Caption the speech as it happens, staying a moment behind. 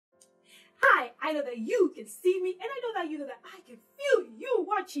I know that you can see me, and I know that you know that I can feel you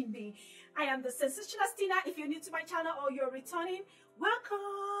watching me. I am the Sensational Tina. If you're new to my channel or you're returning,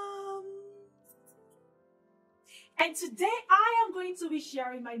 welcome. And today I am going to be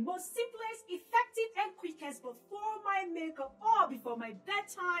sharing my most simplest, effective, and quickest before my makeup or before my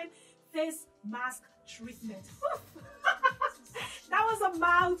bedtime face mask treatment. That was a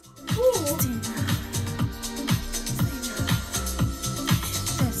mouthful.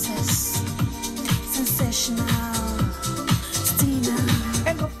 This is sensational.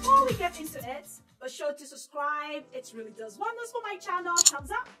 And before we get into it, be sure to subscribe. It really does wonders for my channel.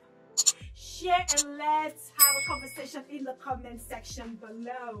 Thumbs up, share, and let's have a conversation in the comment section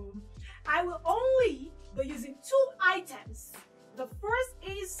below. I will only be using 2 items. The first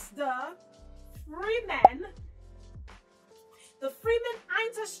is the Freeman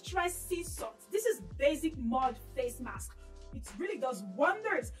Anti-Stress Sea Salt. This is basic mud face mask. It really does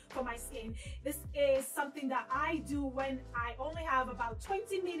wonders for my skin. This is something that I do when I only have about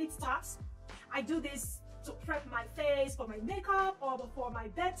 20 minutes tops. I do this to prep my face for my makeup or before my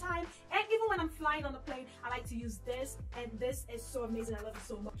bedtime, and even when I'm flying on the plane, I like to use this, and this is so amazing. I love it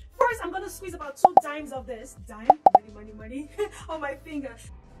so much. First, I'm gonna squeeze about 2 dimes of this, money on my finger.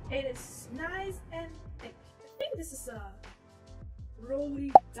 It is nice and thick. I think this is a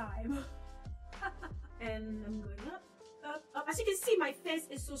rolly dime. And I'm going up. As you can see, my face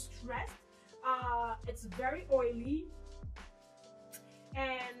is so stressed. It's very oily,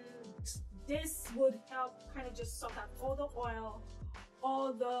 and this would help kind of just suck out all the oil,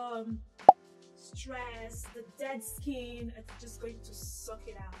 all the stress, the dead skin. It's just going to suck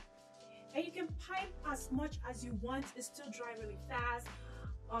it out. And you can pipe as much as you want. It still dry really fast.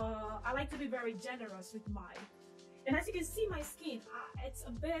 I like to be very generous with mine. And as you can see, my skin,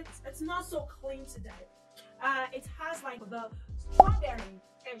 it's not so clean today. It has like the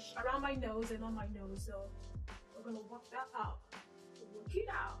strawberry-ish around my nose and on my nose, so we're gonna work that out. Work it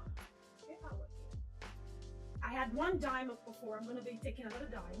out. Okay, I'll work it. I had 1 dime before. I'm gonna be taking another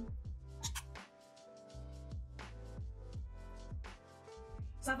dime.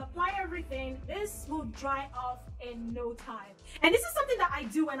 So I've applied everything. This will dry off in no time. And this is something that I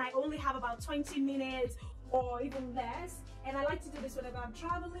do when I only have about 20 minutes or even less. And I like to do this whenever I'm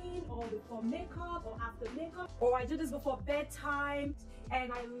traveling, or before makeup, or after makeup, or I do this before bedtime.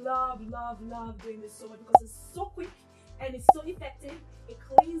 And I love doing this so much because it's so quick and it's so effective. It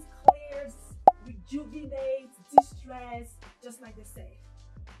cleans, clears, rejuvenates, de-stress, just like they say.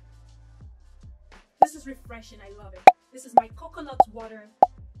 This is refreshing. I love it. This is my coconut water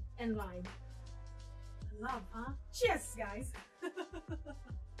and lime. Love, huh? Cheers, guys.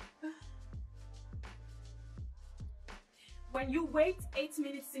 When you wait, 8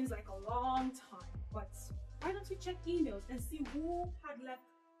 minutes seems like a long time, but why don't we check emails and see who had left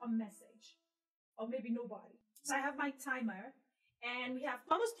a message? Or maybe nobody. So I have my timer, and we have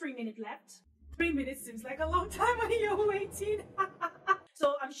almost 3 minutes left. 3 minutes seems like a long time when you're waiting.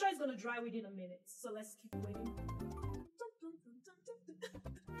 So I'm sure it's gonna dry within a minute. So let's keep waiting.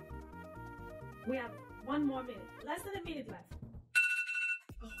 We have 1 more minute. Less than a minute left.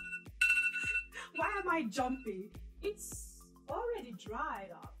 Oh. Why am I jumping? It's already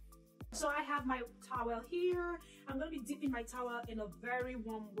dried up. So I have my towel here. I'm gonna be dipping my towel in a very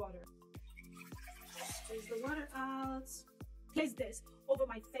warm water. Place the water out. Place this over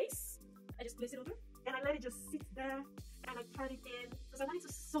my face. I just place it over and I let it just sit there, and I turn it in because I want it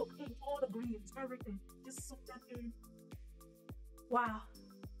to soak in all the greens, everything. Just soak that in. Wow,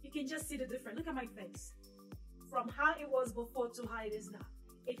 you can just see the difference. Look at my face from how it was before to how it is now.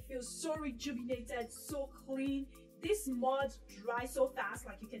 It feels so rejuvenated, so clean. This mud dries so fast,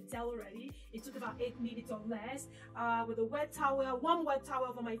 like you can tell already. It took about 8 minutes or less. With a wet towel, 1 wet towel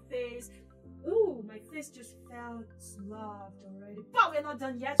over my face. Ooh, my face just felt loved already. But we're not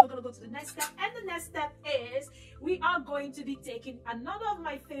done yet. We're gonna go to the next step. And the next step is we are going to be taking another of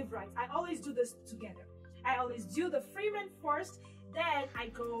my favorites. I always do this together. I always do the Freeman first, then I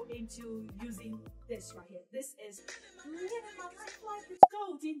go into using this right here. This is living my life like it's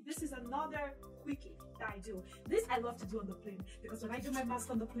golden. This is another quickie that I do. This I love to do on the plane, because when I do my mask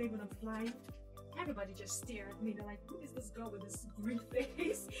on the plane when I'm flying, everybody just stare at me. They're like, who is this girl with this green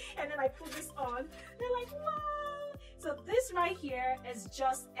face? And then I put this on. They're like, wow. So this right here is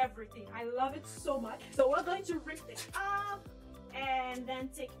just everything. I love it so much. So we're going to rip this up and then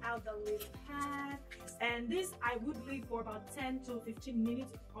take out the little pad. And this I would leave for about 10 to 15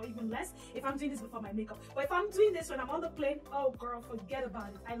 minutes or even less if I'm doing this before my makeup. But if I'm doing this when I'm on the plane, oh girl, forget about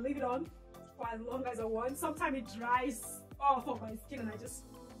it. I leave it on for as long as I want. Sometimes it dries off of my skin and I just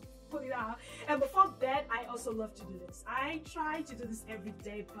put it out. And before bed, I also love to do this. I try to do this every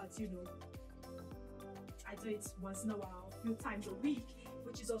day, but you know, I do it once in a while, a few times a week,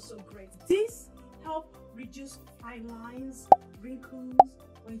 which is also great. This help reduce fine lines, wrinkles.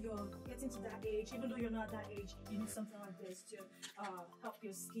 When you're getting to that age, even though you're not that age, you need something like this to help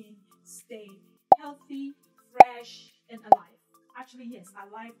your skin stay healthy, fresh, and alive. Actually, yes,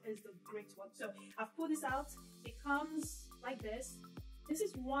 alive is the great one. So I've pulled this out. It comes like this. This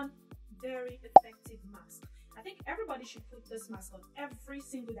is one very effective mask. I think everybody should put this mask on every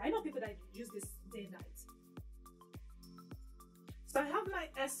single day. I know people that use this day and night. So I have my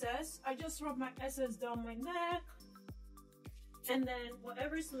SS. I just rub my SS down my neck. And then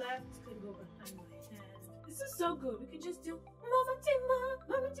whatever is left can go behind my hand. This is so good. We can just do Mama Tima,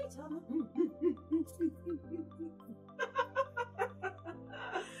 Mama Tima.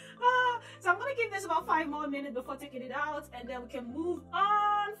 So I'm gonna give this about 5 more minutes before taking it out, and then we can move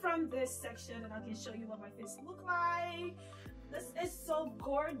on from this section, and I can show you what my face look like. This is so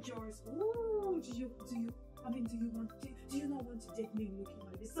gorgeous. Ooh, do you not want to date me looking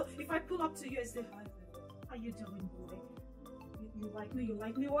like this? So if I pull up to you and say hi, how you doing, boy? You like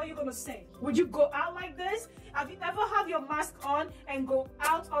me, what are you gonna say? Would you go out like this? Have you ever had your mask on and go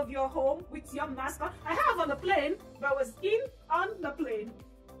out of your home with your mask on? I have on the plane, but I was on the plane.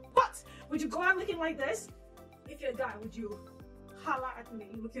 But would you go out looking like this? If you're a guy, would you holla at me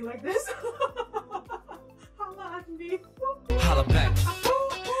looking like this? Holla at me. Holla back.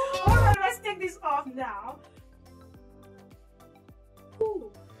 Alright, let's take this off now. Ooh,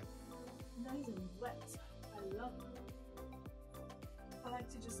 nice and wet. I love it. I like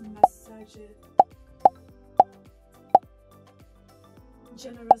to just massage it.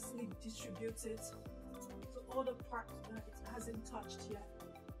 Generously distribute it to all the parts that it hasn't touched yet.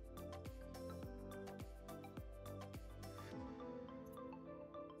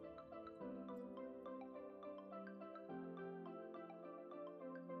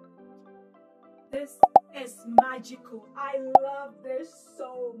 This is magical. I love this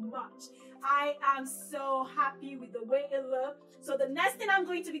so much. I am so happy with the way it looks. So the next thing I'm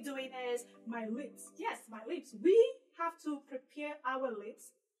going to be doing is my lips. Yes, my lips. We have to prepare our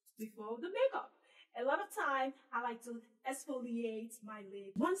lips before the makeup. A lot of time, I like to exfoliate my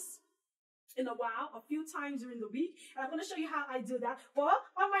lips once in a while, a few times during the week. And I'm going to show you how I do that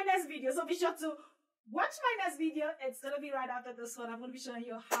on my next video. So be sure to watch my next video. It's going to be right after this one. I'm going to be showing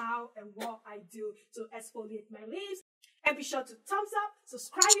you how and what I do to exfoliate my lips. And be sure to thumbs up,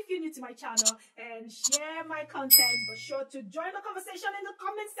 subscribe if you're new to my channel, and share my content. But sure to join the conversation in the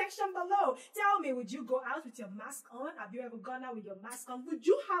comment section below. Tell me, would you go out with your mask on? Have you ever gone out with your mask on? Would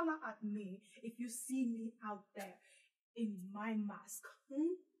you holler at me if you see me out there in my mask?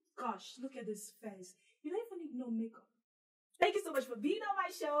 Gosh, look at this face. You don't even need no makeup. Thank you so much for being on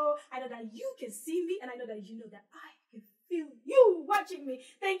my show. I know that you can see me, and I know that you know that I can feel you watching me.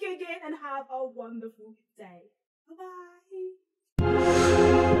 Thank you again, and have a wonderful day. Bye-bye.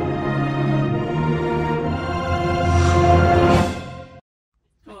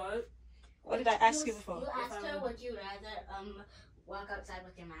 What did I ask you before? You asked her, would you rather walk outside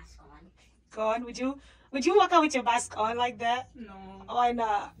with your mask on? Go on, would you walk out with your mask on like that? No. Why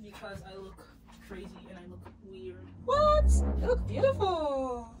not? Because I look crazy and I look weird. What? You look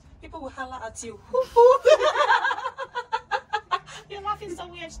beautiful. People will holler at you. You're laughing so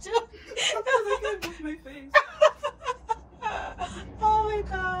weird too. I can't move my face. Oh my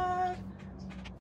god.